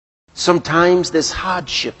Sometimes there's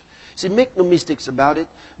hardship. See, make no mistakes about it.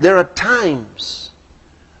 There are times,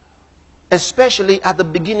 especially at the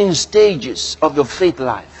beginning stages of your faith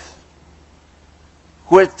life,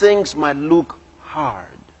 where things might look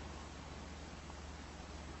hard.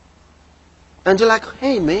 And you're like,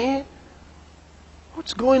 hey man,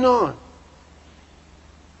 what's going on?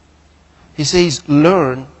 He says,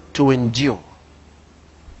 learn to endure.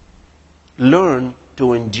 Learn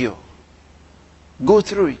to endure. Go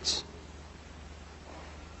through it.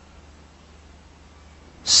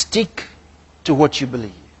 Stick to what you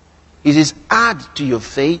believe. He says, add to your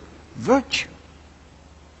faith virtue.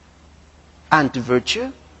 And to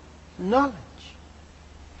virtue, knowledge.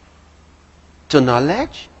 To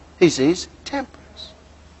knowledge, he says, temperance.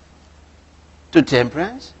 To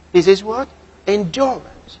temperance, he says what?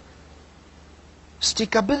 Endurance.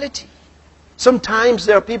 Stickability. Sometimes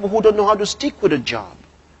there are people who don't know how to stick with a job.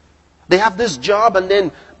 They have this job and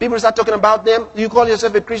then people start talking about them. You call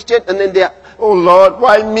yourself a Christian and then they're, oh Lord,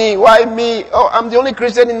 why me? Why me? Oh, I'm the only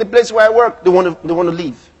Christian in the place where I work. They want to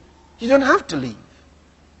leave. You don't have to leave.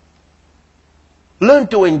 Learn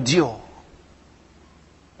to endure.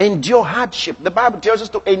 Endure hardship. The Bible tells us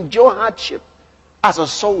to endure hardship as a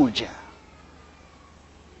soldier.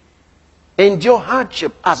 Endure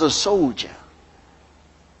hardship as a soldier.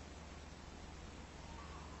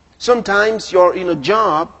 Sometimes you're in a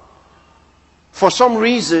job, for some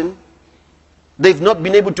reason, they've not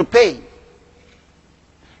been able to pay.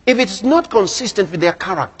 If it's not consistent with their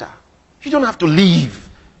character, you don't have to leave.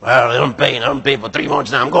 Well, they don't pay for 3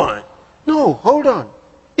 months now, I'm going. No, hold on.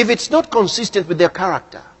 If it's not consistent with their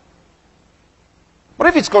character. But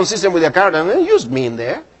if it's consistent with their character, then use me in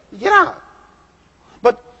there. Get out.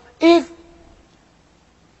 But if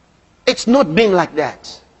it's not been like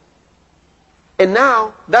that, and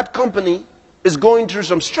now that company is going through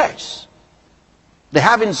some stress, they're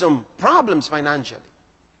having some problems financially,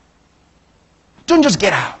 don't just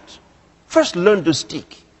get out. First learn to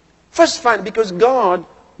stick. First find, because God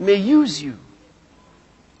may use you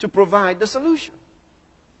to provide the solution.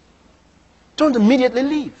 Don't immediately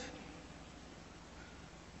leave.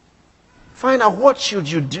 Find out what should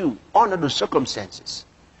you do under the circumstances.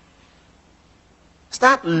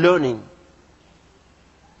 Start learning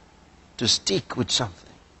to stick with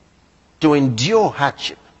something, to endure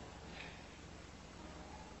hardship.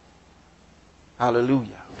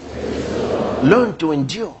 Hallelujah. Learn to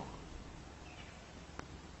endure.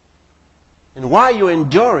 And while you're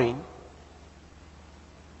enduring,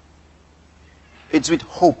 it's with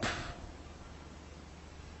hope.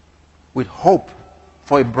 With hope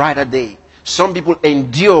for a brighter day. Some people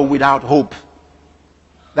endure without hope.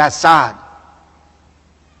 That's sad.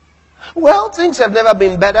 Well, things have never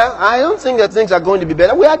been better. I don't think that things are going to be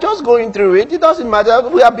better. We are just going through it. It doesn't matter.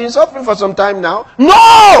 We have been suffering for some time now.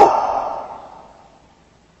 No!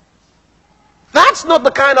 That's not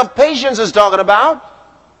the kind of patience it's talking about.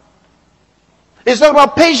 It's talking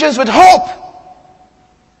about patience with hope.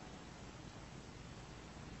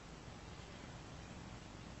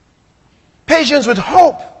 Patience with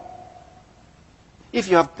hope. If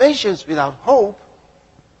you have patience without hope,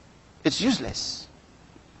 it's useless.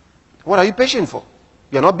 What are you patient for?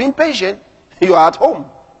 You're not being patient. You are at home.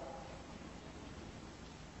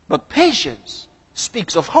 But patience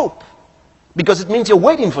speaks of hope, because it means you're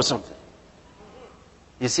waiting for something.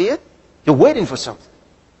 You see it? You're waiting for something.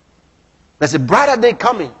 There's a brighter day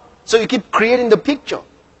coming. So you keep creating the picture.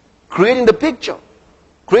 Creating the picture.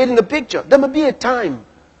 Creating the picture. There may be a time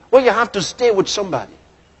when you have to stay with somebody.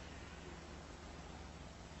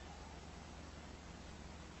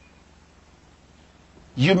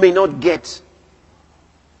 You may not get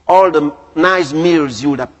all the nice meals you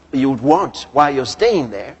would want while you're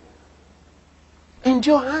staying there.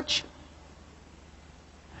 Endure hardship.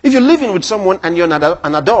 If you're living with someone and you're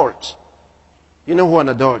an adult, you know who an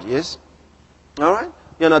adult is? All right?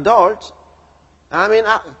 You're an adult. I mean,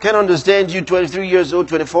 I can understand you 23 years old,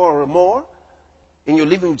 24 or more, and you're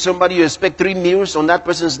living with somebody, you expect 3 meals on that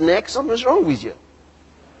person's neck. Something's wrong with you.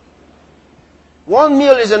 1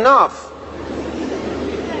 meal is enough.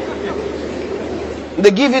 They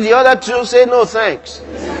give you the other 2, say no thanks.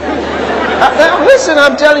 Listen,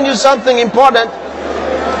 I'm telling you something important.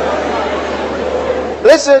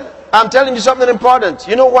 Listen, I'm telling you something important.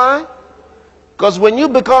 You know why? Because when you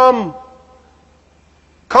become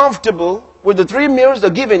comfortable with the 3 meals they're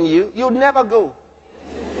giving you, you'll never go.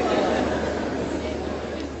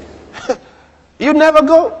 You'll never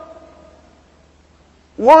go.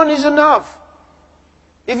 1 is enough.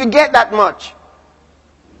 If you get that much.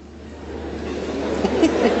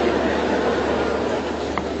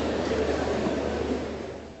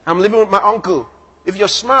 I'm living with my uncle. If you're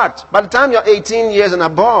smart, by the time you're 18 years and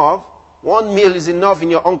above, 1 meal is enough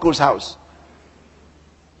in your uncle's house.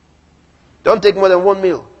 Don't take more than 1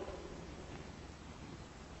 meal.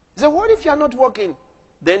 He said, what if you're not working?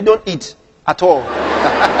 Then don't eat at all.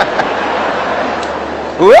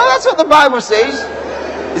 Well, that's what the Bible says.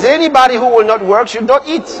 Is anybody who will not work should not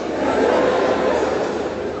eat.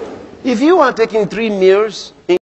 If you are taking 3 meals